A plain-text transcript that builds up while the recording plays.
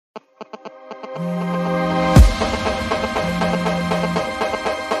What's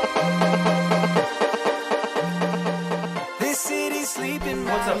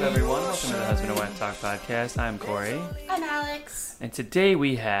up, everyone? Welcome to the Husband and Wife Talk podcast. I'm Corey. I'm Alex. And today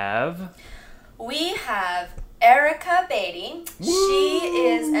we have Erica Beatty. She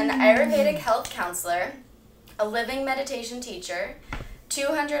is an Ayurvedic health counselor, a living meditation teacher,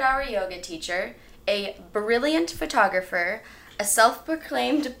 200-hour yoga teacher, a brilliant photographer, a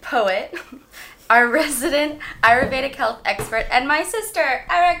self-proclaimed poet, our resident Ayurvedic health expert, and my sister,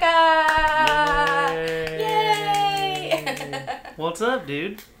 Erica! Yay! What's up,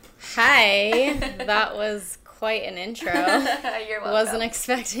 dude? Hi. That was quite an intro. You're welcome. Wasn't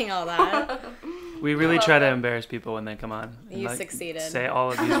expecting all that. We really try to embarrass people when they come on. And You succeeded. Say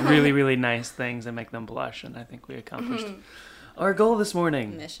all of these really, really nice things and make them blush, and I think we accomplished our goal this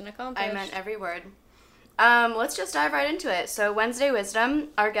morning. Mission accomplished. I meant every word. Let's just dive right into it. So Wednesday Wisdom,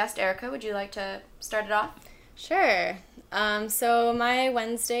 our guest Erica, would you like to start it off? Sure. So my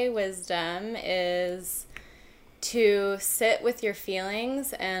Wednesday wisdom is to sit with your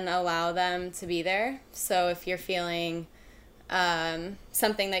feelings and allow them to be there. So if you're feeling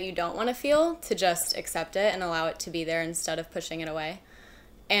something that you don't want to feel, to just accept it and allow it to be there instead of pushing it away.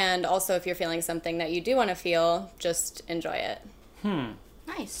 And also if you're feeling something that you do want to feel, just enjoy it.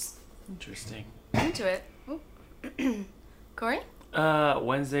 Nice. Interesting. I'm into it. Corey?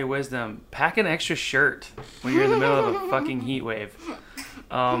 Wednesday wisdom. Pack an extra shirt when you're in the middle of a fucking heat wave.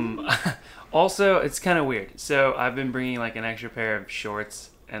 Also, it's kind of weird. So I've been bringing like an extra pair of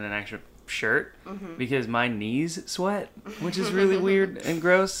shorts and an extra shirt because my knees sweat, which is really weird and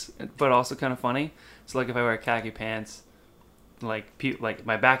gross, but also kind of funny. So like if I wear khaki pants, like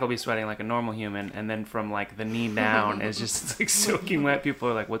my back will be sweating like a normal human, and then from like the knee down, it's just like soaking wet. People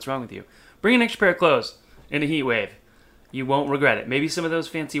are like, "What's wrong with you?" Bring an extra pair of clothes in a heat wave. You won't regret it. Maybe some of those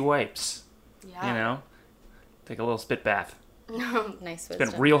fancy wipes. Yeah. You know, take a little spit bath. Nice It's wisdom.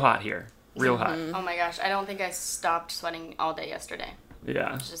 been real hot here. Real hot. Oh my gosh, I don't think I stopped sweating all day yesterday.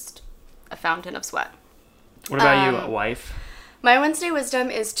 Yeah. It's just a fountain of sweat. What about you, wife? My Wednesday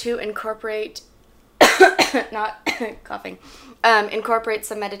wisdom is to incorporate, not coughing, incorporate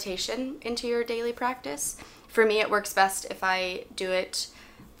some meditation into your daily practice. For me, it works best if I do it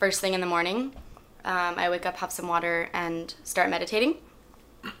first thing in the morning. I wake up, have some water, and start meditating.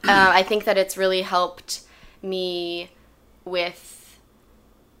 I think that it's really helped me with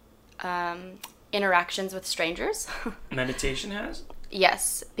interactions with strangers. Meditation has?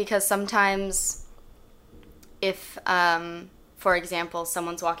 Yes, because sometimes if, for example,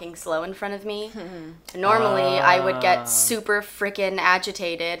 someone's walking slow in front of me, normally I would get super freaking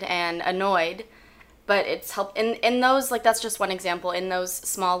agitated and annoyed, but it's helped in those, like that's just one example, in those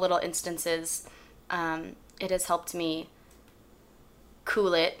small little instances, it has helped me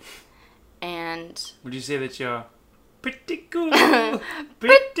cool it. And Would you say that you're pretty cool?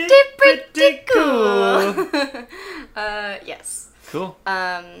 pretty cool. Yes. Cool.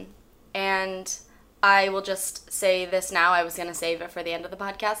 And I will just say this now. I was going to save it for the end of the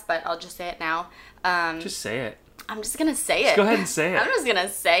podcast, but I'll just say it now. Just say it. I'm just going to say it. Just go ahead and say it. I'm just going to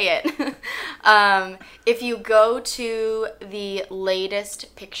say it. If you go to the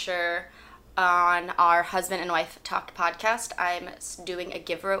latest picture on our Husband and Wife Talk podcast, I'm doing a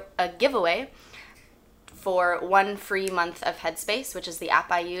giveaway for 1 free month of Headspace, which is the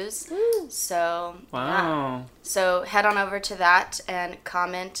app I use. Woo. So, Wow. yeah. So head on over to that and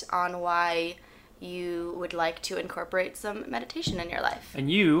comment on why you would like to incorporate some meditation in your life.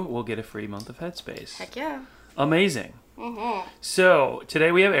 And you will get a free month of Headspace. Heck yeah. Amazing. So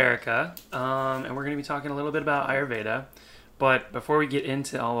today we have Erica, and we're going to be talking a little bit about Ayurveda. But before we get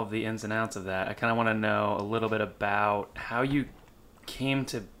into all of the ins and outs of that, I kind of want to know a little bit about how you came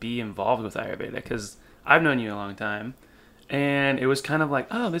to be involved with Ayurveda, because I've known you a long time, and it was kind of like,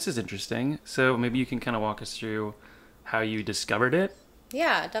 oh, this is interesting. So maybe you can kind of walk us through how you discovered it.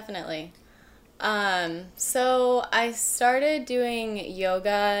 Yeah, definitely. So I started doing yoga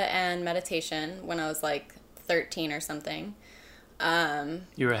and meditation when I was like 13 or something.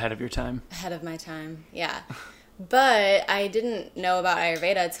 You were ahead of your time. Ahead of my time, yeah. But I didn't know about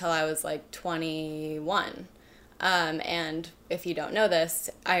Ayurveda till I was like 21. And if you don't know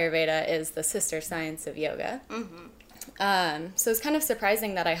this, Ayurveda is the sister science of yoga. So it's kind of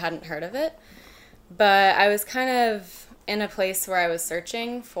surprising that I hadn't heard of it. But I was kind of in a place where I was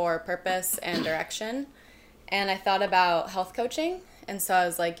searching for purpose and direction. And I thought about health coaching. And so I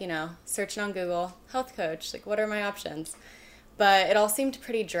was like, searching on Google, health coach, like what are my options? But it all seemed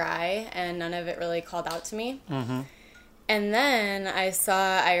pretty dry and none of it really called out to me. And then I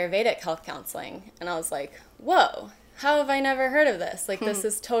saw Ayurvedic health counseling and I was like, whoa, how have I never heard of this? Like, this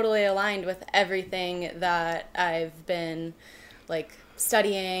is totally aligned with everything that I've been, like,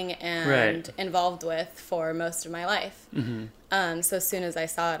 studying and involved with for most of my life. So as soon as I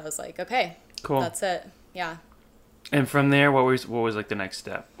saw it, I was like, okay, Cool. that's it. Yeah. And from there, what was like the next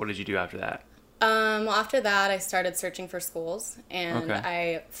step? What did you do after that? Well, after that, I started searching for schools, and Okay.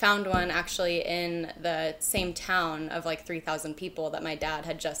 I found one actually in the same town of like 3,000 people that my dad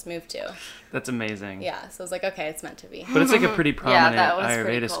had just moved to. That's amazing. Yeah, so I was like, okay, it's meant to be. But it's like a pretty prominent that was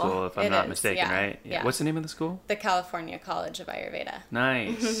pretty Ayurveda cool. school, if I'm It not is, mistaken, yeah, right? yeah. What's the name of the school? The California College of Ayurveda.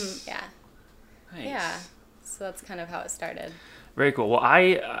 Nice. Yeah. Nice. Yeah. So that's kind of how it started. Very cool. Well,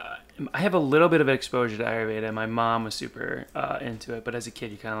 I have a little bit of exposure to Ayurveda. My mom was super into it, but as a kid,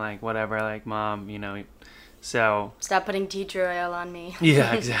 you kind of like, whatever, like, mom, you know. So, Stop putting tea tree oil on me.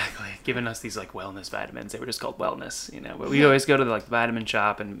 yeah, exactly. Giving us these, like, wellness vitamins. They were just called wellness, you know. But we always go to the, like, vitamin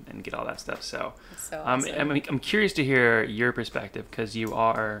shop and get all that stuff. So, That's so awesome. I'm curious to hear your perspective because you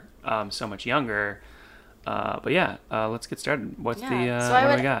are so much younger. But yeah, let's get started. What's Yeah. the, So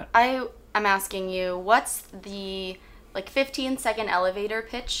what do we got? I'm asking you, what's the 15-second elevator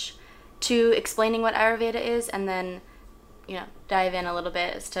pitch to explaining what Ayurveda is, and then, dive in a little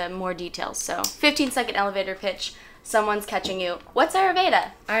bit as to more details. So 15-second elevator pitch. Someone's catching you. What's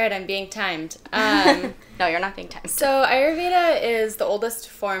Ayurveda? All right, I'm being timed. No, you're not being timed. So Ayurveda is the oldest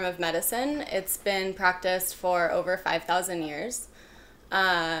form of medicine. It's been practiced for over 5,000 years,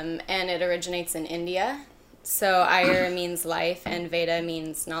 and it originates in India. So Ayur means life, and Veda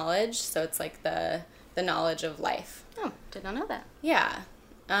means knowledge. So it's like the knowledge of life. Oh, did not know that. Yeah.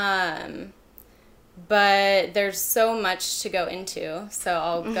 But there's so much to go into, so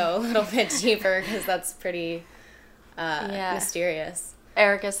I'll go a little bit deeper because that's pretty mysterious.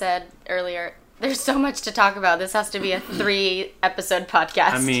 Erica said earlier, there's so much to talk about. This has to be a 3-episode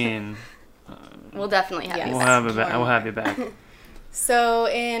podcast. I mean, we'll definitely have Yes. you we'll back. have it back. We'll have you back. So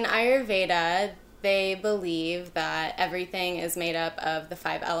in Ayurveda, they believe that everything is made up of the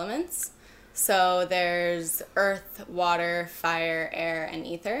 5 elements. So there's earth, water, fire, air, and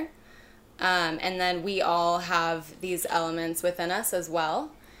ether. And then we all have these elements within us as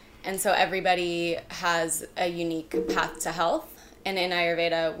well. And so everybody has a unique path to health. And in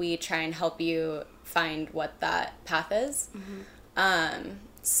Ayurveda, we try and help you find what that path is.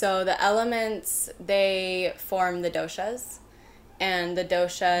 So the elements, they form the doshas. And the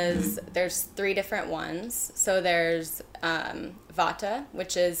doshas, there's 3 different ones. So there's vata,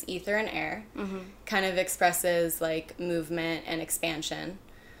 which is ether and air. Kind of expresses like movement and expansion.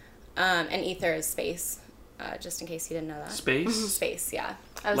 And ether is space, just in case you didn't know that. Space? Space, yeah.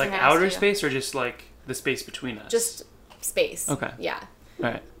 I was Like gonna ask outer you. space or just like the space between us? Just space. Okay. Yeah.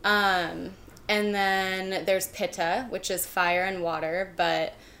 All right. And then there's pitta, which is fire and water,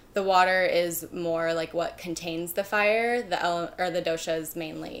 but the water is more like what contains the fire. The dosha is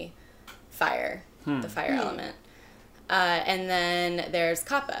mainly fire, the fire element. And then there's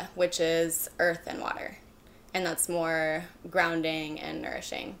kapha, which is earth and water, and that's more grounding and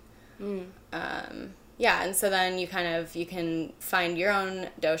nourishing. And so then you can find your own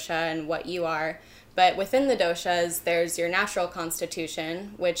dosha and what you are. But within the doshas, there's your natural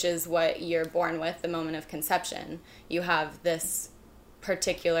constitution, which is what you're born with the moment of conception. You have this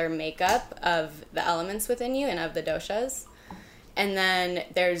particular makeup of the elements within you and of the doshas. And then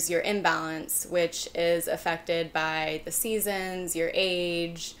there's your imbalance, which is affected by the seasons, your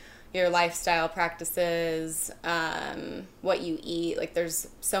age, your lifestyle practices, what you eat. Like, there's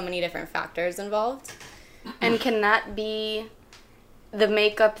so many different factors involved. And can that be the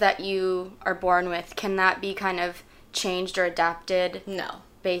makeup that you are born with? Can that be kind of changed or adapted No.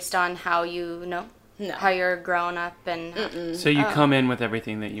 based on how you know? No. How you're grown up and... So you come in with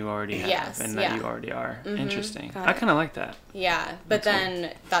everything that you already have Yes, and that yeah. you already are. Interesting. Got I it. kind of like that. Yeah, but then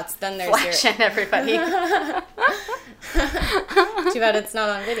there's Flash your... in everybody. Too bad it's not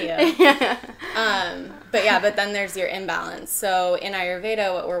on video. But then there's your imbalance. So in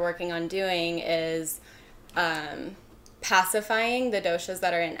Ayurveda, what we're working on doing is pacifying the doshas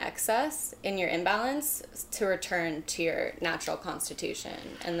that are in excess in your imbalance to return to your natural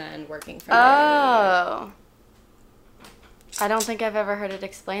constitution, and then working from there. Oh. I don't think I've ever heard it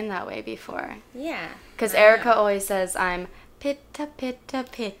explained that way before. Yeah. Because I Erica know. always says I'm pitta, pitta,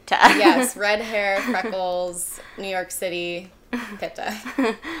 pitta. Yes, red hair, freckles, New York City, pitta.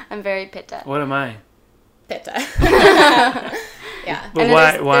 I'm very pitta. What am I? Pitta. Yeah. But And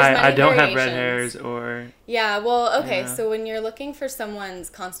why there's I many don't have red variations. hairs or... Yeah, well, okay, Yeah. so when you're looking for someone's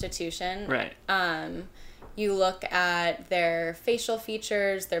constitution, Right. You look at their facial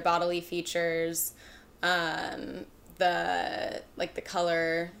features, their bodily features, the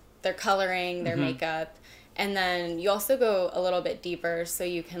color, their coloring, their makeup, And then you also go a little bit deeper, so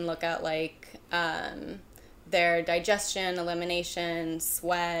you can look at like their digestion, elimination,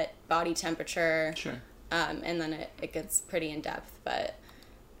 sweat, body temperature. Sure. And then it gets pretty in depth, but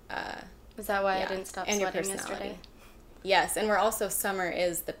Is that why yeah. I didn't stop And your sweating personality. yesterday? Yes, and we're also, summer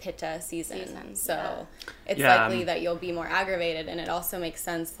is the pitta season, so yeah. it's Yeah, likely that you'll be more aggravated, and it also makes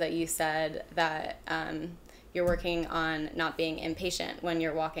sense that you said that you're working on not being impatient when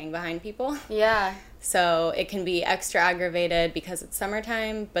you're walking behind people. Yeah. So it can be extra aggravated because it's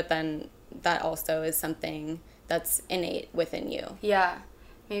summertime, but then that also is something that's innate within you. Yeah.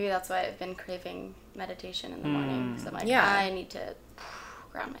 Maybe that's why I've been craving meditation in the morning. So I'm like, Yeah. I need to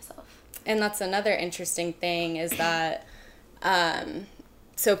ground myself. And that's another interesting thing is that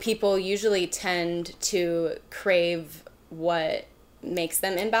so people usually tend to crave what makes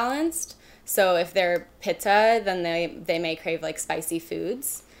them imbalanced. So if they're pitta, then they may crave like spicy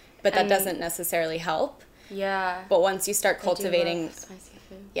foods, but that doesn't necessarily help. Yeah. But once you start I do cultivating, love spicy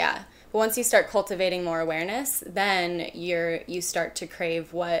food. yeah. But once you start cultivating more awareness, then you start to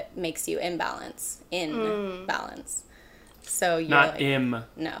crave what makes you in balance. So you're Not like, im,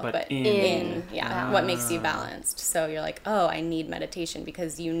 no, but in. yeah, what makes you balanced. So you're like, oh, I need meditation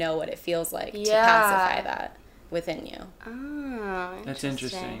because you know what it feels like to Yeah. pacify that within you. Oh, That's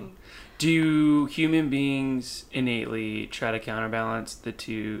interesting. Do human beings innately try to counterbalance the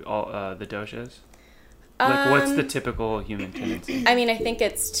doshas? Like, what's the typical human tendency? I mean, I think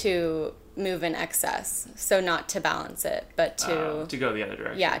it's to move in excess, so not to balance it, but to go the other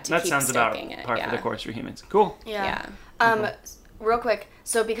direction. yeah, to that keep sounds about stoking it, par for yeah. the course for humans. Cool. Yeah. yeah. Real quick.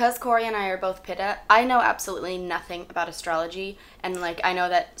 So because Corey and I are both pitta, I know absolutely nothing about astrology, and like I know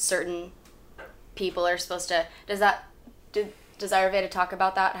that certain people are supposed to. Does Ayurveda talk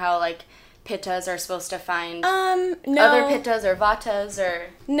about that? How like pittas are supposed to find No, other pittas or vatas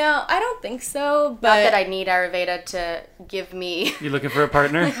or no, I don't think so. But not that I need Ayurveda to give me You looking for a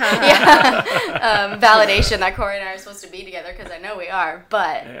partner? validation that Corey and I are supposed to be together because I know we are.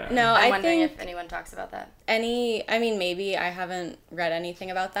 But Yeah. no, I'm I wondering think if anyone talks about that. maybe I haven't read anything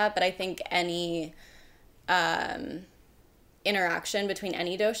about that, but I think any interaction between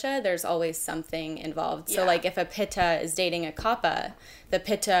any dosha, there's always something involved. So Yeah. like if a pitta is dating a kapha, the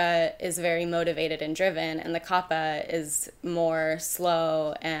pitta is very motivated and driven, and the kapha is more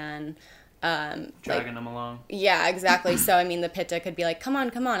slow and Dragging them along. yeah, exactly. So I mean the pitta could be like, come on,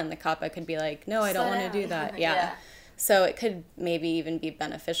 and the kapha could be like, no, I don't Slow want to do down. that. Yeah. Yeah. So it could maybe even be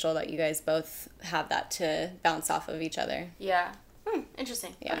beneficial that you guys both have that to bounce off of each other. Yeah.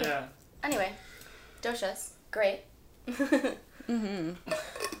 Interesting. Yeah. Okay. Yeah. Anyway, doshas, great.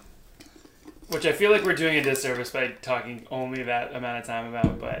 Which I feel like we're doing a disservice by talking only that amount of time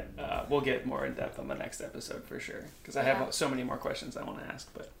about, but we'll get more in depth on the next episode for sure. Because I have so many more questions I want to ask.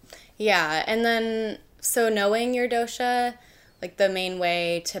 But Yeah, and then so knowing your dosha, like the main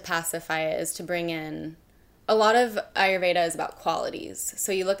way to pacify it is to bring in a lot of Ayurveda is about qualities.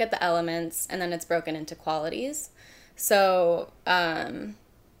 So you look at the elements and then it's broken into qualities. So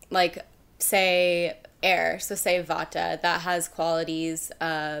like say air, so say vata, that has qualities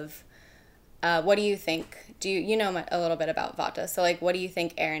of what do you think? Do you know a little bit about vata? So like what do you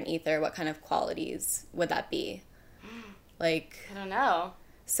think air and ether, what kind of qualities would that be? Like I don't know.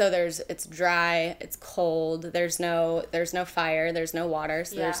 so it's dry, it's cold, there's no fire, there's no water,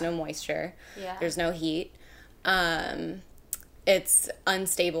 so there's no moisture. Yeah. There's no heat. It's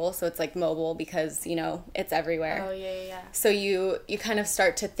unstable, so it's like mobile because, it's everywhere. Oh, yeah. So you kind of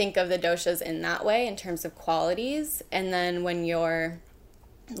start to think of the doshas in that way in terms of qualities, and then when you're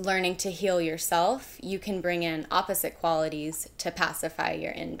learning to heal yourself, you can bring in opposite qualities to pacify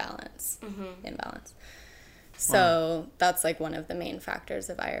your imbalance. So that's like one of the main factors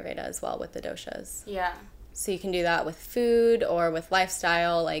of Ayurveda as well with the doshas. Yeah. So you can do that with food or with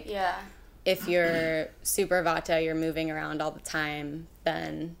lifestyle. Like Yeah. if you're super vata, you're moving around all the time,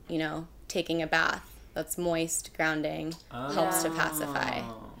 then, taking a bath that's moist, grounding, helps to pacify.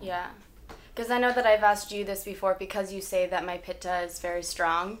 Yeah. Because I know that I've asked you this before because you say that my pitta is very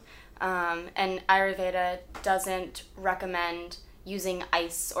strong. And Ayurveda doesn't recommend using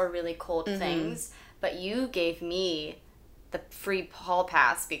ice or really cold things. But you gave me the free hall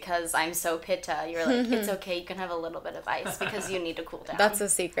pass because I'm so pitta. You're like, it's okay, you can have a little bit of ice because you need to cool down. That's a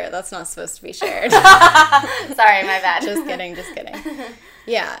secret. That's not supposed to be shared. Sorry, my bad. Just kidding.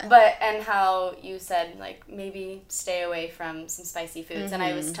 Yeah. But, and how you said, like, maybe stay away from some spicy foods. And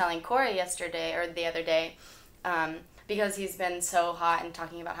I was telling Corey yesterday, or the other day, because he's been so hot and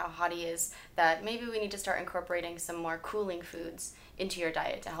talking about how hot he is, that maybe we need to start incorporating some more cooling foods into your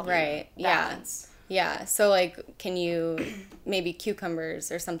diet to help you balance. Yeah, so like, can you maybe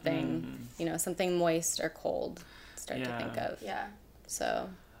cucumbers or something, you know, something moist or cold, start to think of. Yeah. So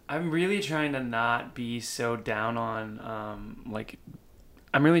I'm really trying to not be so down on,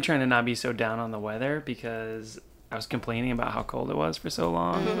 I'm really trying to not be so down on the weather because I was complaining about how cold it was for so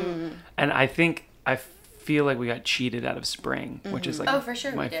long. And I feel like we got cheated out of spring, which is like Oh, for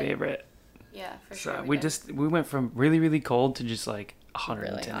sure my we did. favorite. Yeah, for sure. So we did. we went from really, really cold to just like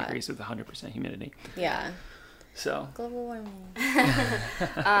 110 Really hot. degrees with 100% humidity. yeah, So global warming.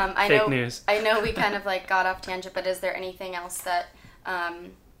 fake news. I know we kind of like got off tangent, but is there anything else that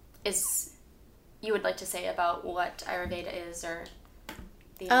is you would like to say about what Ayurveda is or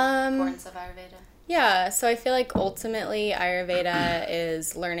the importance of Ayurveda? Yeah, so I feel like ultimately Ayurveda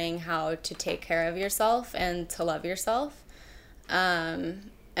is learning how to take care of yourself and to love yourself.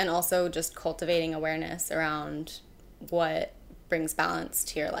 And also just cultivating awareness around what brings balance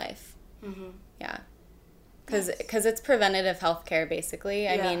to your life. Yeah. Because it's preventative healthcare, basically.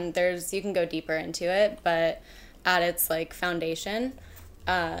 I mean, you can go deeper into it, but at its, like, foundation,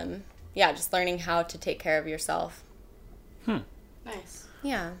 just learning how to take care of yourself. Nice.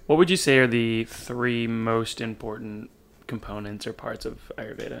 Yeah. What would you say are the 3 most important components or parts of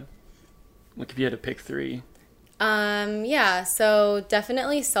Ayurveda? Like if you had to pick 3. So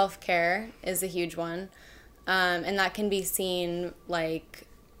definitely self-care is a huge one. And that can be seen like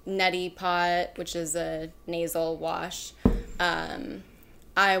neti pot, which is a nasal wash,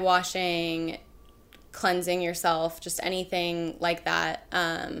 eye washing, cleansing yourself, just anything like that.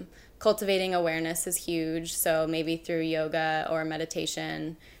 Cultivating awareness is huge. So maybe through yoga or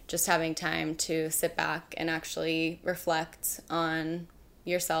meditation, just having time to sit back and actually reflect on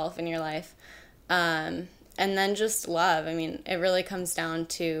yourself and your life. And then just love. I mean, it really comes down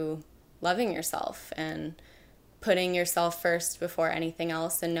to loving yourself and putting yourself first before anything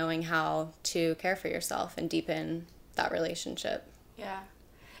else and knowing how to care for yourself and deepen that relationship. Yeah.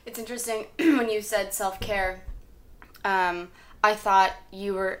 It's interesting when you said self-care. I thought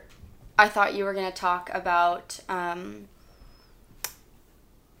you were going to talk about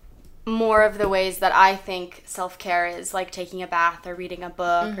more of the ways that I think self-care is, like taking a bath or reading a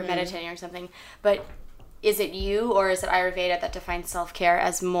book or meditating or something. But is it you or is it Ayurveda that defines self-care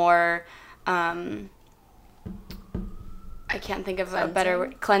as more, I can't think of a better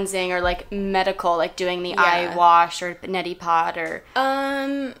word, cleansing or like medical, like doing the eye wash or neti pot or...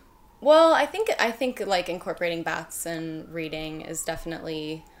 Well, I think like incorporating baths and reading is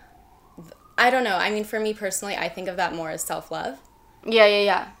definitely, I don't know. I mean, for me personally, I think of that more as self-love.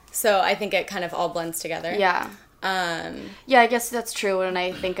 Yeah. So I think it kind of all blends together. Yeah. Yeah, I guess that's true. When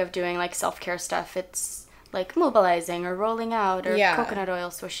I think of doing like self-care stuff, it's like mobilizing or rolling out or coconut oil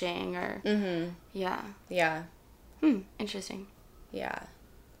swishing or yeah. Interesting. Yeah.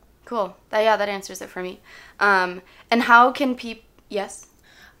 Cool. That answers it for me. And how can people... Yes?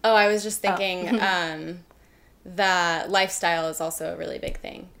 Oh, I was just thinking that lifestyle is also a really big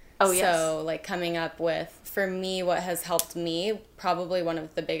thing. Oh, yes. So, like, coming up with, for me, what has helped me, probably one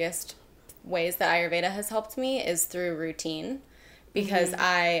of the biggest ways that Ayurveda has helped me is through routine. Because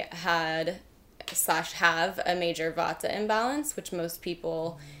I have a major Vata imbalance, which most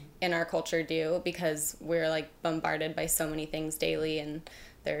people in our culture do because we're, like, bombarded by so many things daily, and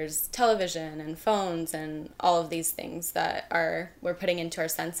there's television and phones and all of these things that we're putting into our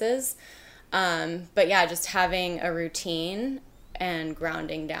senses. But yeah, just having a routine and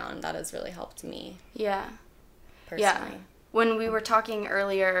grounding down, that has really helped me. Yeah. Personally. Yeah. When we were talking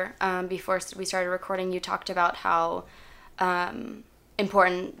earlier, before we started recording, you talked about how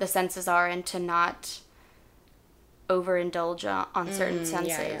important the senses are and to not overindulge on certain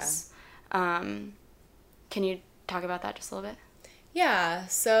senses. Can you talk about that just a little bit? Yeah,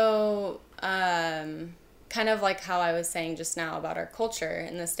 so kind of like how I was saying just now about our culture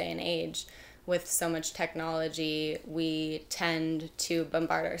in this day and age, with so much technology, we tend to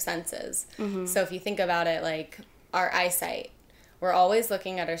bombard our senses. So if you think about it, like our eyesight, we're always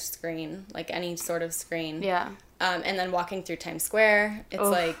looking at our screen, like any sort of screen. Yeah. And then walking through Times Square,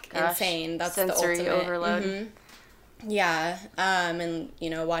 it's insane. That's sensory the ultimate overload. Yeah. And,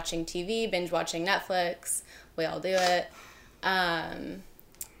 watching TV, binge watching Netflix, we all do it. And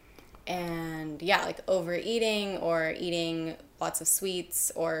yeah, like overeating or eating lots of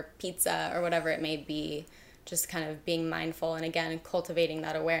sweets or pizza or whatever it may be, just kind of being mindful and again cultivating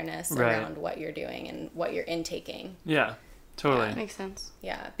that awareness around what you're doing and what you're intaking. Yeah, totally. Yeah, makes sense.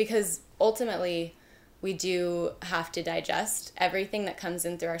 Yeah, because ultimately we do have to digest everything that comes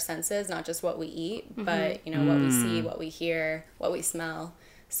in through our senses, not just what we eat, but what we see, what we hear, what we smell.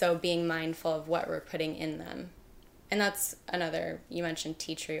 So being mindful of what we're putting in them. And that's another, you mentioned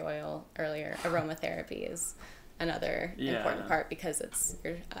tea tree oil earlier. Aromatherapy is another important part because it's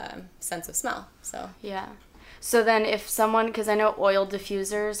your sense of smell. So Yeah. So then if someone, because I know oil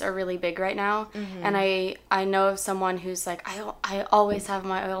diffusers are really big right now, and I know of someone who's like, I always have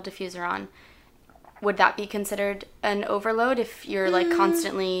my oil diffuser on. Would that be considered an overload if you're like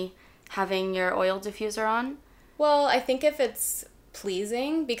constantly having your oil diffuser on? Well, I think if it's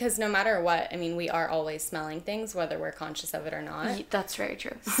pleasing, because no matter what, I mean, we are always smelling things, whether we're conscious of it or not. That's very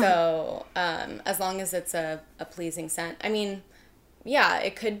true. So as long as it's a pleasing scent. I mean, yeah,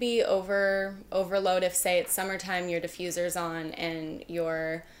 it could be overload if, say, it's summertime, your diffuser's on and you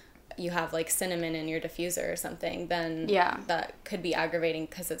have like cinnamon in your diffuser or something, then that could be aggravating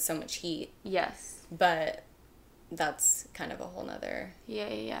because it's so much heat. Yes. But that's kind of a whole nother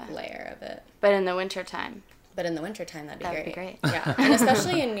layer of it. But in the wintertime. But in the wintertime, that'd be great. Be great. Yeah, and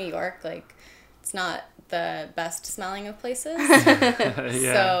especially in New York, like, it's not the best smelling of places.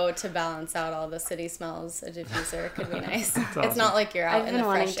 So to balance out all the city smells, a diffuser could be nice. Awesome. It's not like you're out in the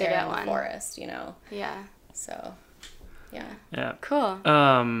fresh air in the forest, you know? Yeah. So, yeah. Yeah. Cool.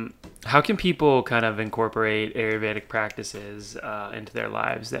 How can people kind of incorporate Ayurvedic practices into their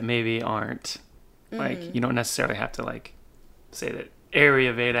lives that maybe aren't, like, you don't necessarily have to, like, say that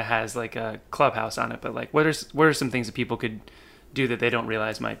Ayurveda has, like, a clubhouse on it, but, like, what are some things that people could do that they don't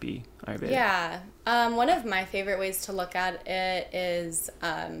realize might be Ayurvedic? Yeah. One of my favorite ways to look at it is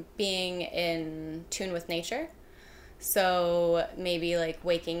being in tune with nature. So maybe, like,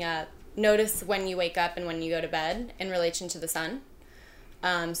 waking up, notice when you wake up and when you go to bed in relation to the sun.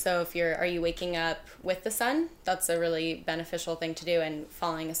 So if are you waking up with the sun? That's a really beneficial thing to do, and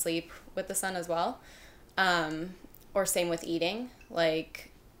falling asleep with the sun as well. Or same with eating,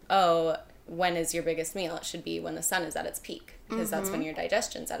 like, when is your biggest meal? It should be when the sun is at its peak, because that's when your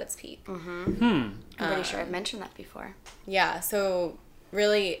digestion's at its peak. I'm pretty sure I've mentioned that before. Yeah, so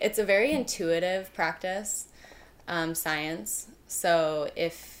really, it's a very intuitive practice, science. So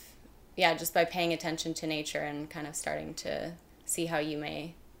just by paying attention to nature and kind of starting to see how you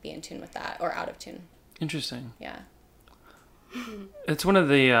may be in tune with that or out of tune. Interesting. Yeah. It's one of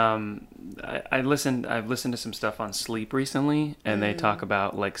the I've listened to some stuff on sleep recently, and they talk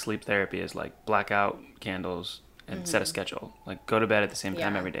about, like, sleep therapy is like blackout candles and set a schedule, like go to bed at the same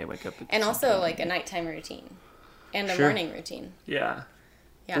time every day, wake up at the and same also time. like a nighttime routine and a morning routine. Yeah.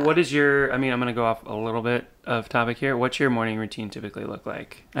 Yeah. I'm going to go off a little bit of topic here. What's your morning routine typically look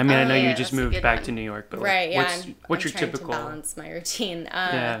like? I mean, I know you just moved back to New York, but right, like, what's your trying typical to balance my routine?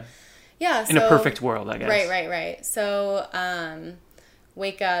 Yeah, in a perfect world, I guess. Right. So,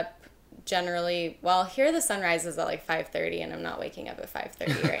 wake up generally, well, here the sun rises at like 5:30, and I'm not waking up at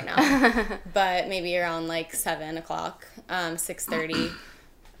 5:30 right now. But maybe around like 7 o'clock, 6:30.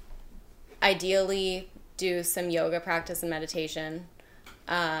 Ideally, do some yoga practice and meditation.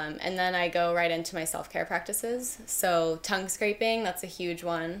 And then I go right into my self-care practices. So, tongue scraping, that's a huge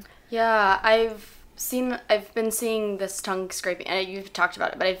one. Yeah, I've been seeing this tongue scraping, and you've talked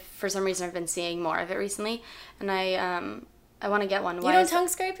about it, but for some reason I've been seeing more of it recently, and I want to get one. You don't tongue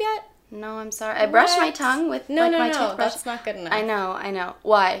scrape yet? No, I'm sorry. I brush my tongue with my toothbrush. That's not good enough. I know.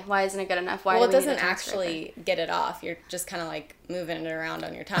 Why? Why isn't it good enough? Why? Well, it doesn't actually get it off. You're just kind of like moving it around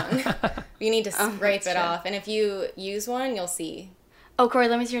on your tongue. You need to scrape it off, and if you use one, you'll see. Oh, Corey,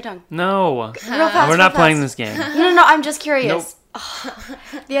 let me see your tongue. No, real fast, we're not playing this game. No, I'm just curious.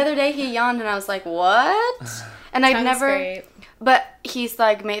 Nope. The other day he yawned and I was like, what? And I'd never, scrape. but he's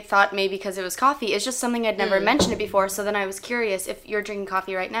like, thought maybe because it was coffee. It's just something I'd never mentioned it before. So then I was curious, if you're drinking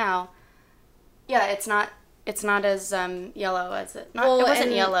coffee right now, yeah, it's not as yellow as it. It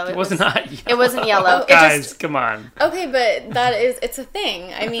wasn't yellow. It was not yellow. It wasn't yellow. Guys, come on. Okay, but it's a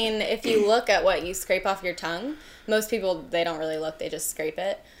thing. I mean, if you look at what you scrape off your tongue, most people, they don't really look, they just scrape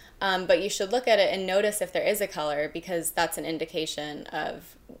it. But you should look at it and notice if there is a color, because that's an indication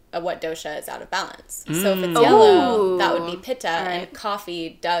of what dosha is out of balance. So if it's yellow, that would be pitta, and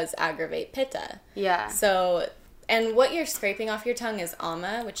coffee does aggravate pitta. Yeah. So, and what you're scraping off your tongue is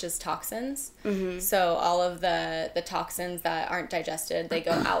ama, which is toxins. So all of the toxins that aren't digested, they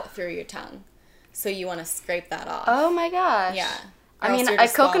go out through your tongue. So you want to scrape that off. Oh my gosh. Yeah. I mean, I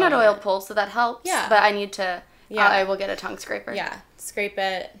coconut oil pull, so that helps. Yeah. But I need to. Yeah. I will get a tongue scraper. Yeah. Scrape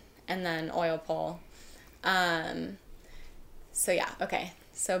it and then oil pull. So yeah. Okay.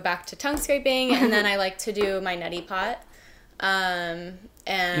 So back to tongue scraping, and then I like to do my neti pot. And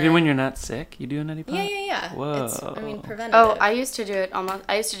even when you're not sick, you do a neti pot? Yeah. Whoa. It's, preventative. Oh, I used to do it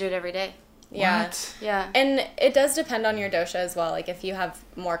every day. Yeah. What? Yeah. And it does depend on your dosha as well. Like if you have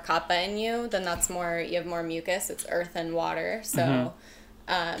more kapha in you, then you have more mucus. It's earth and water. So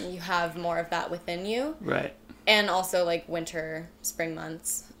you have more of that within you. Right. And also like winter, spring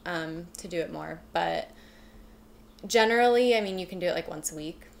months to do it more. But generally, I mean, you can do it like once a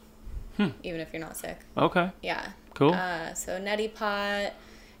week, even if you're not sick. Okay. Yeah. Cool. So neti pot.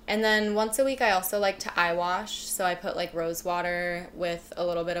 And then once a week, I also like to eye wash. So I put like rose water with a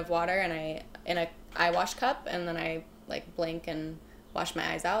little bit of water and in a eye wash cup, and then I like blink and wash my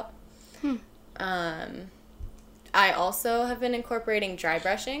eyes out. I also have been incorporating dry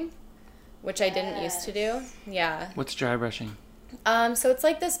brushing, which I didn't used to do. Yeah. What's dry brushing? So it's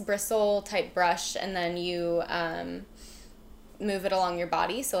like this bristle type brush, and then you move it along your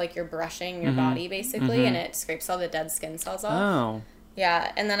body. So like you're brushing your body basically, and it scrapes all the dead skin cells off. Oh.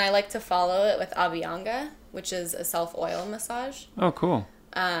 Yeah, and then I like to follow it with Abhyanga, which is a self-oil massage. Oh, cool.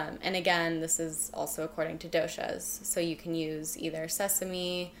 And again, this is also according to doshas. So you can use either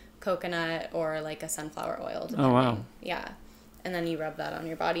sesame, coconut, or like a sunflower oil. Depending. Oh, wow. Yeah. And then you rub that on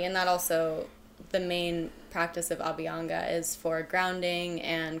your body. And that also, the main practice of Abhyanga is for grounding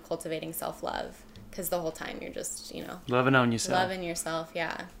and cultivating self-love. Because the whole time you're just, Loving on yourself. loving yourself.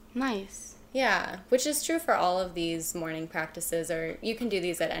 Yeah. Nice. Yeah, which is true for all of these morning practices, or you can do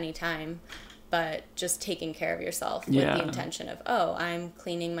these at any time, but just taking care of yourself with the intention of, oh, I'm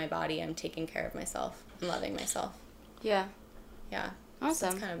cleaning my body, I'm taking care of myself, I'm loving myself. Yeah. Yeah. Awesome. So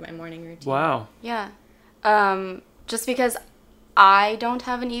that's kind of my morning routine. Wow. Yeah. Just because I don't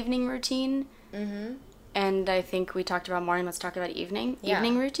have an evening routine, and I think we talked about morning, let's talk about evening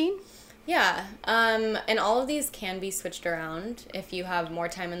routine. Yeah, and all of these can be switched around if you have more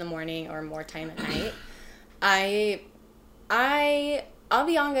time in the morning or more time at night.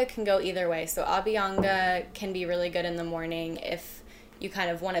 Abhyanga can go either way. So Abhyanga can be really good in the morning if you kind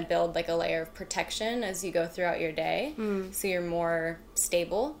of want to build like a layer of protection as you go throughout your day, so you're more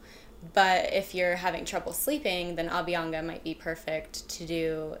stable. But if you're having trouble sleeping, then Abhyanga might be perfect to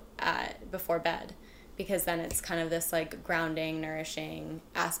do before bed. Because then it's kind of this like grounding, nourishing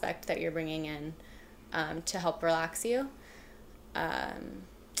aspect that you're bringing in to help relax you.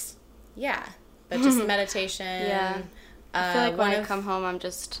 Yeah, but just meditation. Yeah. I feel like when I come home, I'm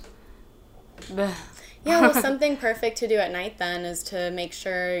just... Bleh. Yeah, well, something perfect to do at night then is to make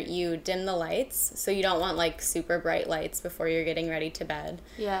sure you dim the lights. So you don't want like super bright lights before you're getting ready to bed.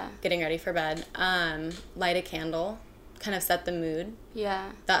 Yeah. Getting ready for bed. Light a candle. Kind of set the mood.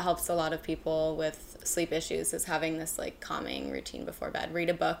 Yeah. That helps a lot of people with sleep issues, is having this like calming routine before bed. Read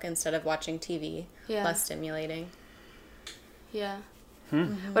a book instead of watching TV. Yeah. Less stimulating. Yeah.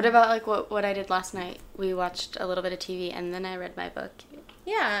 What about like what I did last night? We watched a little bit of TV and then I read my book.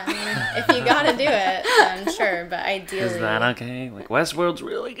 Yeah, I mean, if you gotta do it, then sure, but ideally... Is that okay? Like, Westworld's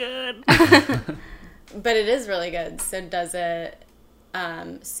really good. But it is really good. So does it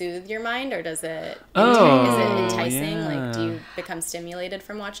soothe your mind, or does it... is it enticing? Yeah. Like, do you become stimulated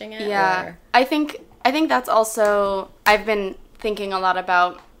from watching it? Yeah. Or? I think that's also... I've been thinking a lot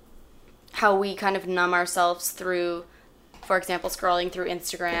about how we kind of numb ourselves through... For example, scrolling through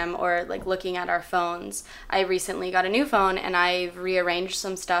Instagram or like looking at our phones. I recently got a new phone and I've rearranged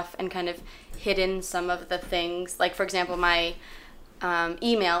some stuff and kind of hidden some of the things. Like, for example, my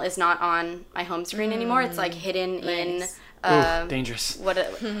email is not on my home screen anymore. It's like hidden Nice. Ooh, dangerous.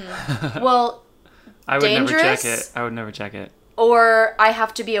 Well, I would never check dangerous? it. I would never check it. Or I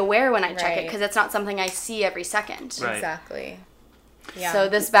have to be aware when I check it Right. because it's not something I see every second. Right. Exactly. Yeah. So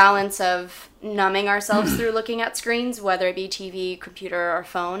this balance of numbing ourselves through looking at screens, whether it be TV, computer, or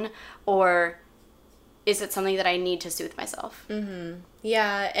phone, or is it something that I need to soothe myself?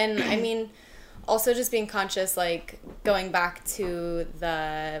 Yeah, and I mean, also just being conscious, like going back to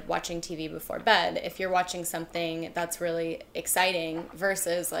the watching TV before bed, if you're watching something that's really exciting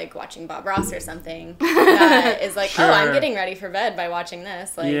versus like watching Bob Ross or something that is like, oh, I'm Sure. getting ready for bed by watching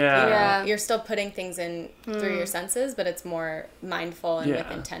this. Like, Yeah. Yeah. you're still putting things in through your senses, but it's more mindful and with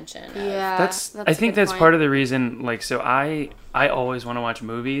Yeah. intention. Yeah, That's a I think good that's point. part of the reason. Like, so I always want to watch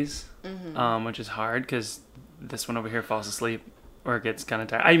movies, which is hard because this one over here falls asleep or gets kind of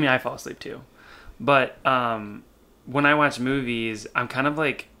tired. I mean, I fall asleep too, but when I watch movies, I'm kind of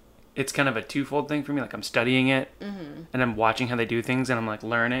like, it's kind of a twofold thing for me. Like, I'm studying it and I'm watching how they do things and I'm like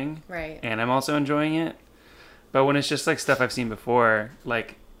learning, Right. and I'm also enjoying it. But when it's just like stuff I've seen before,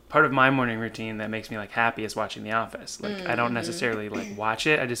 like part of my morning routine that makes me like happy is watching The Office. Like, I don't necessarily like watch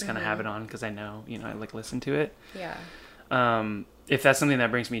it. I just kind of have it on because I know, I like listen to it. Yeah. If that's something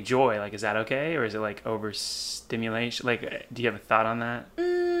that brings me joy, like, is that okay? Or is it like overstimulation? Like, do you have a thought on that?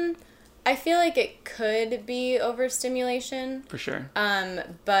 I feel like it could be overstimulation. For sure.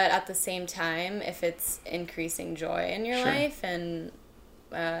 But at the same time, if it's increasing joy in your Sure. life and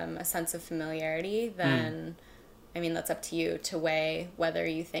a sense of familiarity, then I mean, that's up to you to weigh whether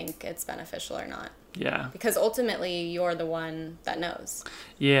you think it's beneficial or not. Yeah. Because ultimately, you're the one that knows.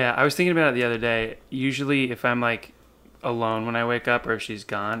 Yeah, I was thinking about it the other day. Usually, if I'm like alone when I wake up, or if she's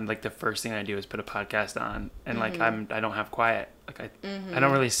gone, like the first thing I do is put a podcast on, and like I don't have quiet. Like I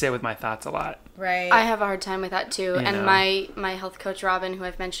don't really sit with my thoughts a lot. Right. I have a hard time with that too. You And know. my health coach Robin, who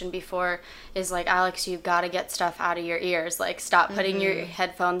I've mentioned before, is like, Alex, you got to get stuff out of your ears. Like, stop putting your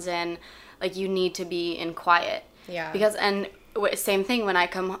headphones in. Like, you need to be in quiet. Yeah. Because same thing when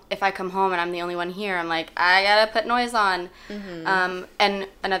if I come home and I'm the only one here, I'm like, I gotta put noise on. And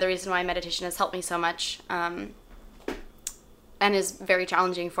another reason why meditation has helped me so much, and is very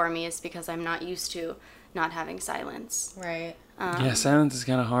challenging for me, is because I'm not used to not having silence. Right. Yeah, silence is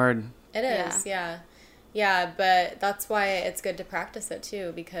kind of hard. It is, yeah. Yeah, but that's why it's good to practice it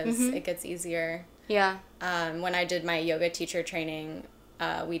too, because it gets easier. Yeah. When I did my yoga teacher training,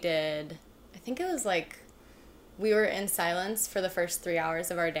 we did, I think it was like, we were in silence for the first 3 hours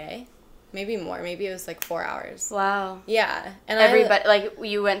of our day. Maybe more. Maybe it was like 4 hours. Wow. Yeah. And Everybody, like,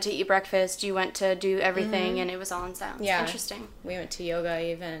 you went to eat breakfast, you went to do everything, and it was all in silence. Yeah. Interesting. we went to yoga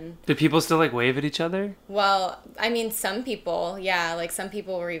even. Do people still like wave at each other? Well, I mean, some people, yeah, like some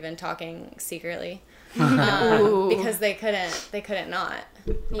people were even talking secretly. Ooh. Because they couldn't not.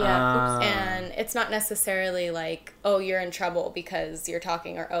 Yeah. And it's not necessarily like, oh, you're in trouble because you're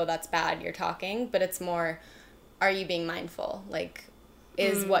talking, or oh, that's bad, you're talking, but it's more, are you being mindful? Like,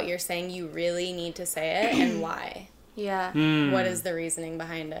 is what you're saying, you really need to say it, and why? Yeah. What is the reasoning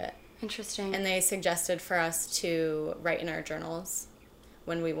behind it? Interesting. And they suggested for us to write in our journals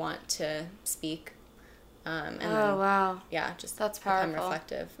when we want to speak. And then, wow. yeah, just That's become powerful.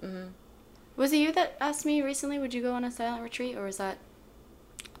 reflective. Mm-hmm. Was it you that asked me recently, would you go on a silent retreat, or was that...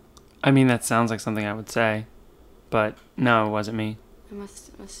 I mean, that sounds like something I would say, but no, it wasn't me. I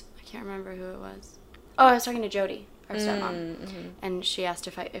I can't remember who it was. Oh, I was talking to Jody, our stepmom, and she asked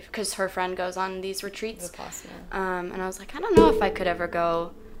if because her friend goes on these retreats, Vipassana. and I was like, I don't know if I could ever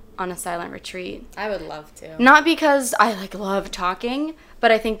go on a silent retreat. I would love to. Not because I like love talking, but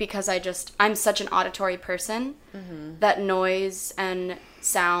I think because I'm such an auditory person that noise and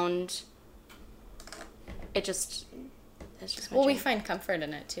sound, it's just my Well, we jam. find comfort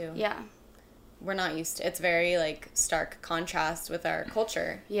in it too. Yeah. We're not used to, it's very like stark contrast with our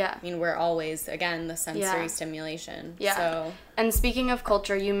culture. Yeah. I mean, we're always, again, the sensory Yeah. stimulation. Yeah. So, And speaking of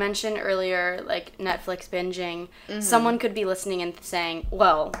culture, you mentioned earlier, like, Netflix binging. Someone could be listening and saying,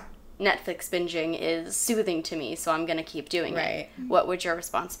 well, Netflix binging is soothing to me, so I'm going to keep doing Right. it. What would your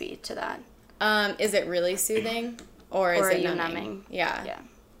response be to that? is it really soothing? Or is Or are it you numbing? numbing? Yeah. Yeah.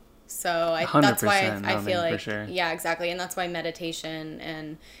 So that's 100% why I numbing, feel for like, sure. yeah, exactly. And that's why meditation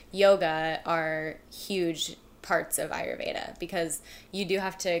and yoga are huge parts of Ayurveda, because you do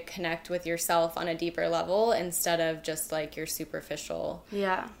have to connect with yourself on a deeper level instead of just like your superficial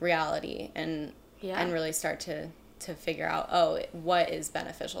Yeah. reality, and really start to figure out, oh, what is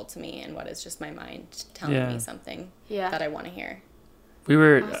beneficial to me and what is just my mind telling me something that I want to hear. We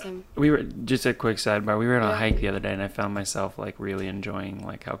were Awesome. just a quick sidebar. We were on a Yeah. hike the other day, and I found myself like really enjoying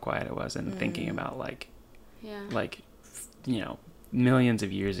like how quiet it was, and thinking about like millions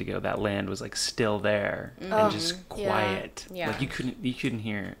of years ago that land was like still there and just quiet. Yeah. Like you couldn't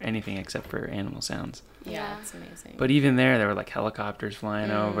hear anything except for animal sounds. Yeah, it's amazing. But even there were like helicopters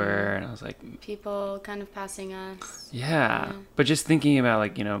flying over, and I was like, People kind of passing us. yeah. But just thinking about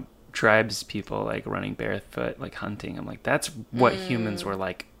like, tribes people like running barefoot, like hunting, I'm like, that's what humans were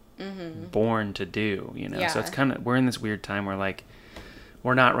like born to do, Yeah. So it's kind of, we're in this weird time where like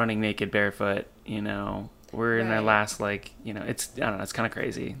we're not running naked barefoot, we're in our Right. last like, it's, I don't know, it's kind of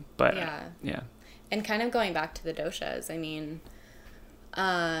crazy, but yeah. And kind of going back to the doshas, I mean,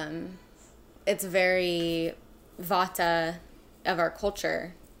 it's very vata of our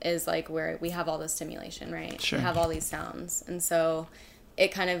culture is like where we have all the stimulation, right? Sure. We have all these sounds. And so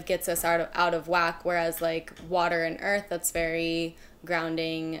it kind of gets us out of whack, whereas like water and earth, that's very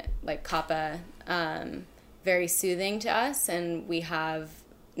grounding, like kapha, very soothing to us, and we have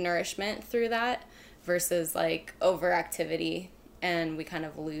nourishment through that, versus like overactivity, and we kind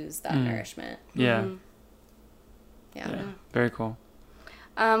of lose that nourishment. Yeah. Yeah. Very cool.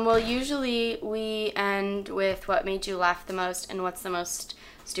 Well, usually we end with what made you laugh the most and what's the most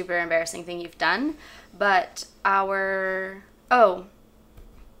stupid or embarrassing thing you've done. But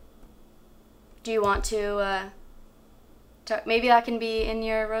do you want to talk? Maybe that can be in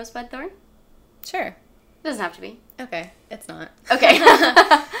your rosebud thorn? Sure. Doesn't have to be. Okay. It's not. Okay.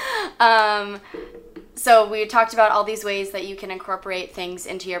 So we talked about all these ways that you can incorporate things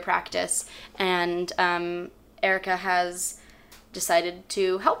into your practice, and Erica has decided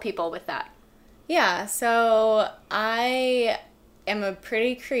to help people with that. Yeah, so I am a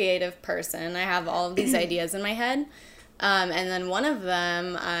pretty creative person. I have all of these ideas in my head. And then one of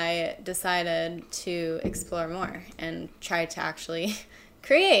them I decided to explore more and try to actually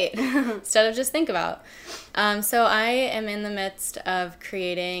create instead of just think about. So I am in the midst of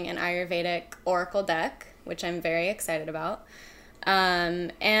creating an Ayurvedic oracle deck, which I'm very excited about.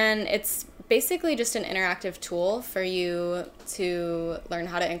 And it's basically just an interactive tool for you to learn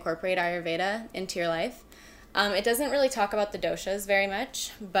how to incorporate Ayurveda into your life. It doesn't really talk about the doshas very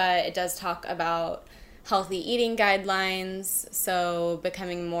much, but it does talk about healthy eating guidelines, so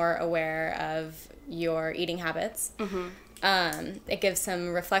becoming more aware of your eating habits. It gives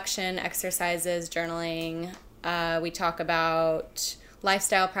some reflection, exercises, journaling. We talk about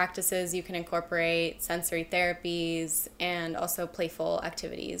lifestyle practices you can incorporate, sensory therapies, and also playful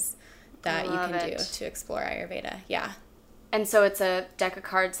activities that you can do to explore Ayurveda. Yeah. And so it's a deck of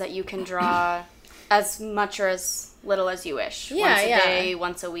cards that you can draw as much or as little as you wish. Yeah, once a day,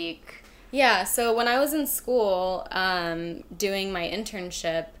 once a week. Yeah, so when I was in school doing my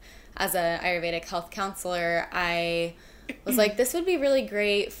internship as a Ayurvedic health counselor, I was like, this would be really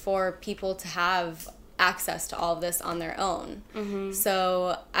great for people to have access to all of this on their own.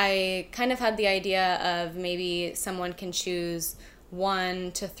 So I kind of had the idea of maybe someone can choose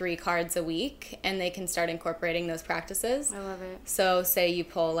 1 to 3 cards a week and they can start incorporating those practices. I love it. So say you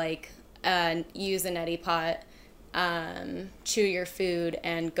pull like, use a neti pot, chew your food,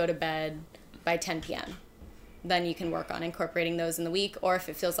 and go to bed by 10 p.m. Then you can work on incorporating those in the week. Or if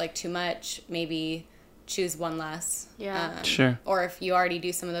it feels like too much, maybe choose one less. Yeah. Sure. Or if you already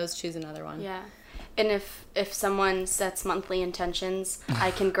do some of those, choose another one. Yeah. And if someone sets monthly intentions,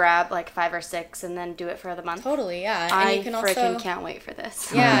 I can grab like 5 or 6 and then do it for the month. Totally, yeah. And I you can also, freaking can't wait for this.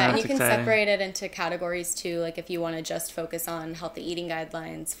 Yeah, and that's you can exciting. separate it into categories too. Like if you want to just focus on healthy eating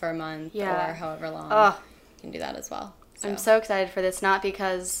guidelines for a month or however long, you can do that as well. I'm so excited for this, not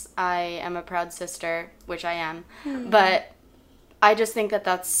because I am a proud sister, which I am, but I just think that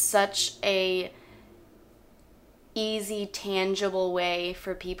that's such a easy, tangible way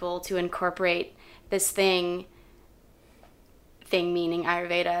for people to incorporate this thing meaning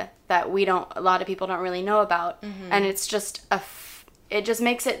Ayurveda, that a lot of people don't really know about. And it's just it just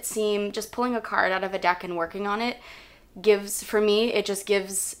makes it seem, just pulling a card out of a deck and working on it it just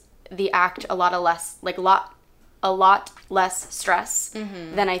gives the act a lot less stress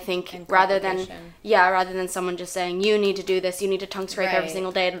than I think, And rather than complication. someone just saying, you need to do this, you need to tongue scrape every Right.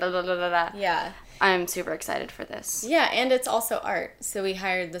 single day, blah, blah, blah, blah, blah. Yeah. I'm super excited for this. Yeah, and it's also art. So we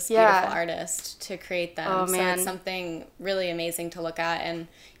hired this Yeah. beautiful artist to create them. Oh, So man. it's something really amazing to look at, and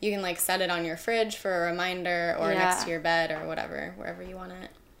you can like set it on your fridge for a reminder or next to your bed or whatever, wherever you want it.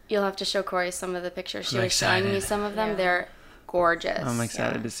 You'll have to show Corey some of the pictures. She I'm was showing me excited. some of them. Yeah. They're gorgeous. I'm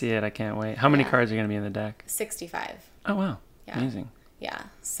excited to see it. I can't wait. How many cards are going to be in the deck? 65. Oh, wow. Yeah. Amazing. Yeah.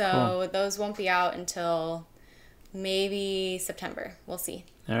 So those won't be out until maybe September. We'll see.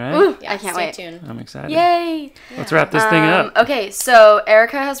 All right. Ooh, Yeah, I can't stay wait. tuned. I'm excited. Yay! Let's wrap this thing up. Okay, so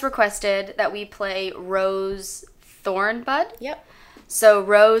Erica has requested that we play Rose Thorn Bud. Yep. So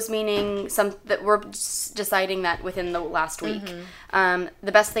Rose meaning that we're deciding that within the last week.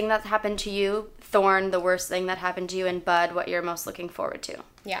 The best thing that happened to you, Thorn, the worst thing that happened to you, and Bud, what you're most looking forward to.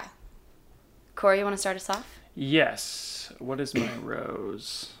 Yeah. Corey, you want to start us off? Yes. What is my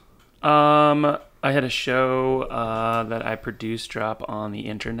rose? I had a show that I produced drop on the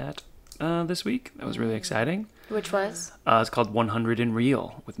internet this week. That was really exciting. Which was? It's called 100 in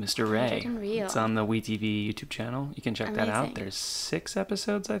Real with Mr. Ray. 100 in Real. It's on the WeTV YouTube channel. You can check that Amazing. out. There's 6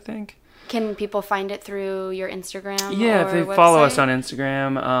 episodes, I think. Can people find it through your Instagram? Yeah, or if they follow us website? on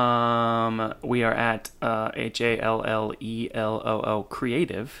Instagram, we are at HALLELOO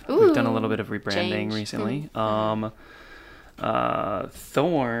Creative. We've done a little bit of rebranding Change. recently.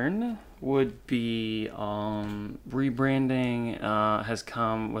 Thorn would be rebranding has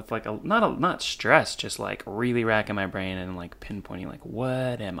come with like not stress, just like really racking my brain and like pinpointing like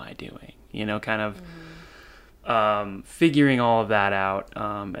what am I doing, kind of figuring all of that out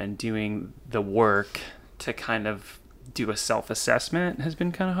and doing the work to kind of do a self-assessment has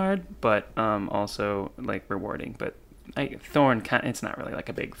been kind of hard, but also like rewarding. But Thorn, it's not really like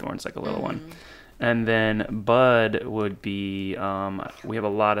a big thorn, it's like a little one. And then Bud would be, we have a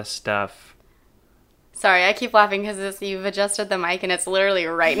lot of stuff. Sorry, I keep laughing because you've adjusted the mic and it's literally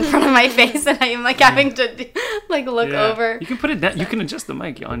right in front of my face, and I am like having to look over. You can put it down. You can adjust the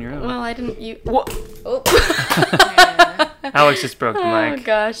mic on your own. Well, I didn't. Oh. Alex just broke the mic. Oh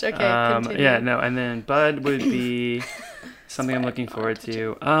gosh. Okay. Continue. Yeah, no, and then Bud would be something I'm looking forward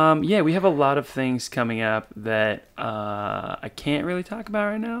to. Yeah, we have a lot of things coming up that I can't really talk about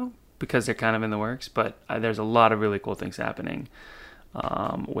right now, because they're kind of in the works, but there's a lot of really cool things happening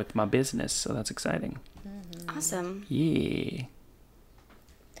with my business, so that's exciting. Awesome. Yeah.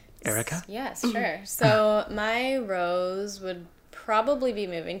 Erica? Yes, sure. So my rose would probably be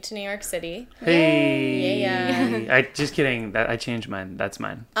moving to New York City. Hey. Yeah. I just kidding. I changed mine. That's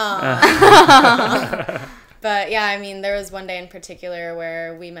mine. But yeah, I mean, there was one day in particular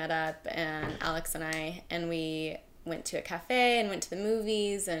where we met up, and Alex and I, and we went to a cafe and went to the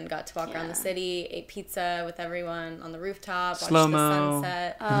movies and got to walk around the city, ate pizza with everyone on the rooftop, watched Slow-mo. the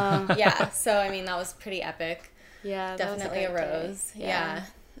sunset. Yeah, so I mean, that was pretty epic. Yeah, Definitely a rose. Yeah.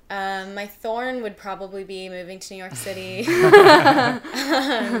 My thorn would probably be moving to New York City.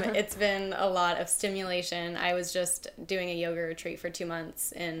 It's been a lot of stimulation. I was just doing a yoga retreat for 2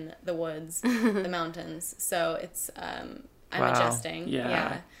 months in the woods, the mountains. So it's I'm adjusting.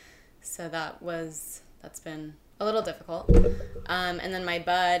 Yeah. So that's been a little difficult. And then my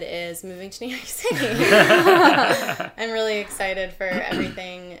bud is moving to New York City. I'm really excited for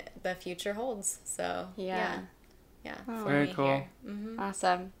everything the future holds. So yeah. Oh, very cool.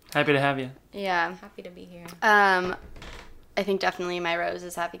 Awesome. Happy to have you. Yeah. Happy to be here. I think definitely my rose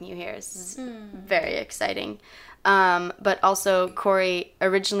is having you here. This is very exciting. But also, Corey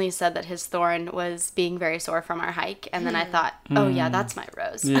originally said that his thorn was being very sore from our hike. And then I thought, oh, yeah, that's my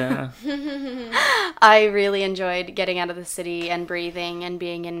rose. Yeah. I really enjoyed getting out of the city and breathing and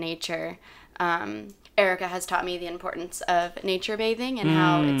being in nature. Erica has taught me the importance of nature bathing and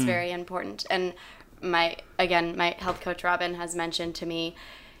how it's very important. And my health coach Robin has mentioned to me,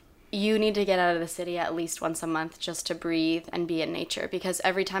 you need to get out of the city at least once a month just to breathe and be in nature, because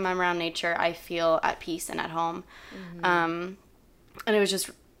every time I'm around nature I feel at peace and at home. And it was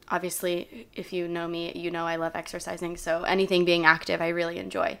just, obviously, if you know me, you know I love exercising, so anything being active I really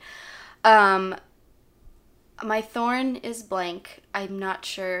enjoy. My thorn is blank. I'm not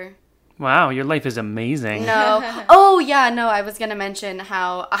sure. Wow, your life is amazing. No. Oh yeah, no, I was gonna mention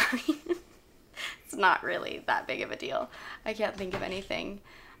how it's not really that big of a deal. I can't think of anything.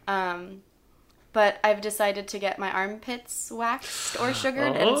 But I've decided to get my armpits waxed or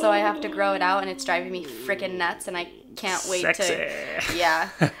sugared, and so I have to grow it out, and it's driving me freaking nuts, and I can't wait Sexy. Yeah.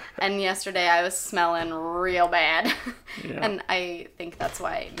 And yesterday I was smelling real bad. Yeah. And I think that's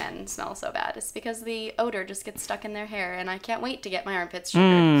why men smell so bad. It's because the odor just gets stuck in their hair, and I can't wait to get my armpits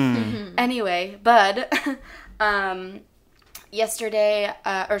sugared. Anyway, Bud, yesterday,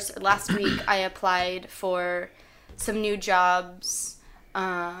 last week, I applied for some new jobs,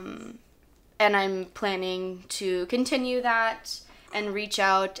 and I'm planning to continue that and reach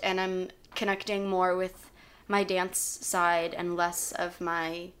out, and I'm connecting more with my dance side and less of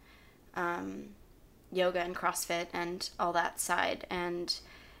my yoga and CrossFit and all that side. And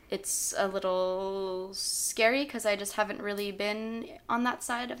it's a little scary because I just haven't really been on that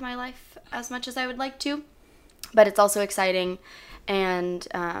side of my life as much as I would like to. But it's also exciting, and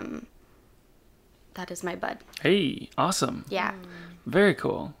that is my bud. Hey, awesome. Yeah. Very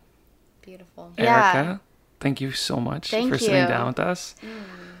cool. Beautiful. Yeah. Erica, thank you so much Thank for sitting you. down with us.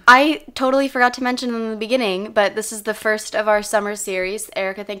 I totally forgot to mention in the beginning, but this is the first of our summer series.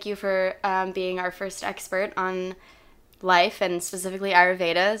 Erica, thank you for being our first expert on life and specifically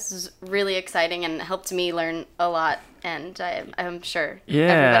Ayurveda. This is really exciting and helped me learn a lot, and I'm sure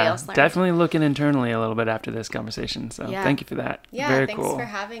everybody else learned. Definitely looking internally a little bit after this conversation. So thank you for that. Yeah, Very thanks cool. for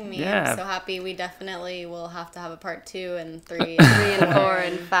having me. Yeah. I'm so happy. We definitely will have to have a part 2 and 3 3 and 4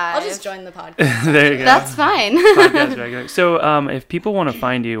 and 5. I'll just join the podcast. There you go. That's fine. Podcast regular. So if people want to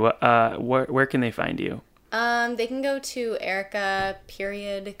find you, where can they find you? They can go to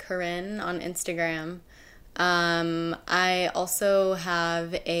Erica.Corinne on Instagram. I also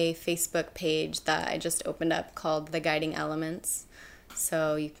have a Facebook page that I just opened up called The Guiding Elements.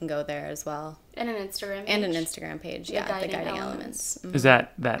 So you can go there as well. And an Instagram page. And an Instagram page, The yeah. Guiding The Guiding Elements. Elements. Is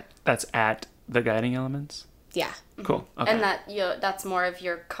that's at The Guiding Elements? Yeah. Cool. Okay. And that's more of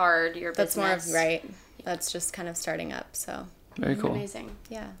your card, your That's more business. of, right. That's just kind of starting up, so. Very cool. Amazing.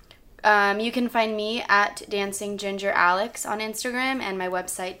 Yeah. You can find me at Dancing Ginger Alex on Instagram and my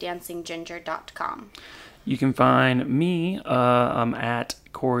website, dancingginger.com. You can find me, I'm at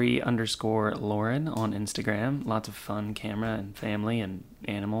Corey_Lauren on Instagram. Lots of fun camera and family and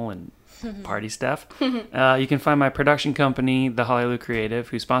animal and party stuff. You can find my production company, The Hallelujah Creative,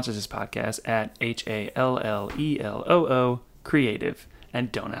 who sponsors this podcast, at HALLELOO Creative.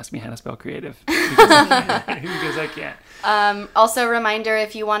 And don't ask me how to spell creative because I can't. Also, reminder,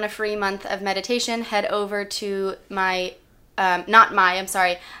 if you want a free month of meditation, head over to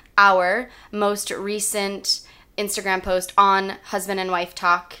our most recent Instagram post on husband and wife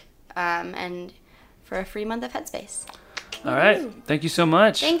talk, and for a free month of Headspace. All right. Thank you so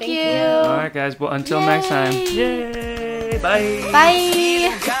much. Thank you. All right, guys. Well, until next time. Yay. Bye.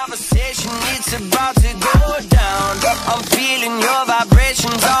 Bye. Conversation, it's about to go down. I'm feeling your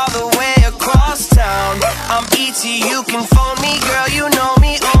vibrations all the way across town. I'm ET, you can phone me, girl, you know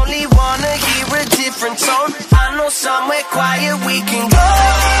me. Only wanna hear a different tone. I know somewhere quiet we can